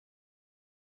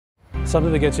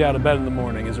Something that gets you out of bed in the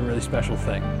morning is a really special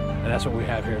thing, and that's what we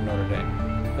have here at Notre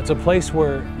Dame. It's a place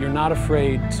where you're not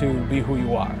afraid to be who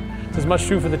you are. It's as much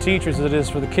true for the teachers as it is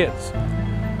for the kids.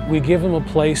 We give them a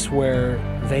place where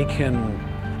they can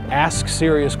ask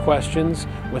serious questions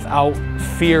without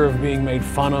fear of being made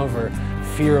fun of or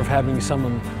fear of having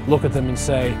someone look at them and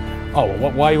say, oh,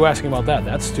 well, why are you asking about that?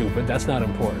 That's stupid, that's not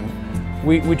important.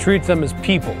 We treat them as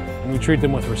people, and we treat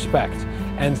them with respect.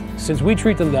 And since we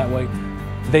treat them that way,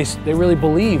 they really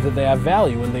believe that they have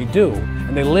value, and they do,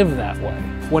 and they live that way.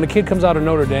 When a kid comes out of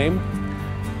Notre Dame,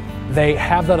 they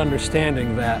have that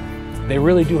understanding that they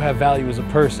really do have value as a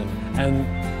person, and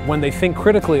when they think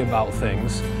critically about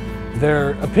things,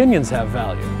 their opinions have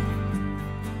value.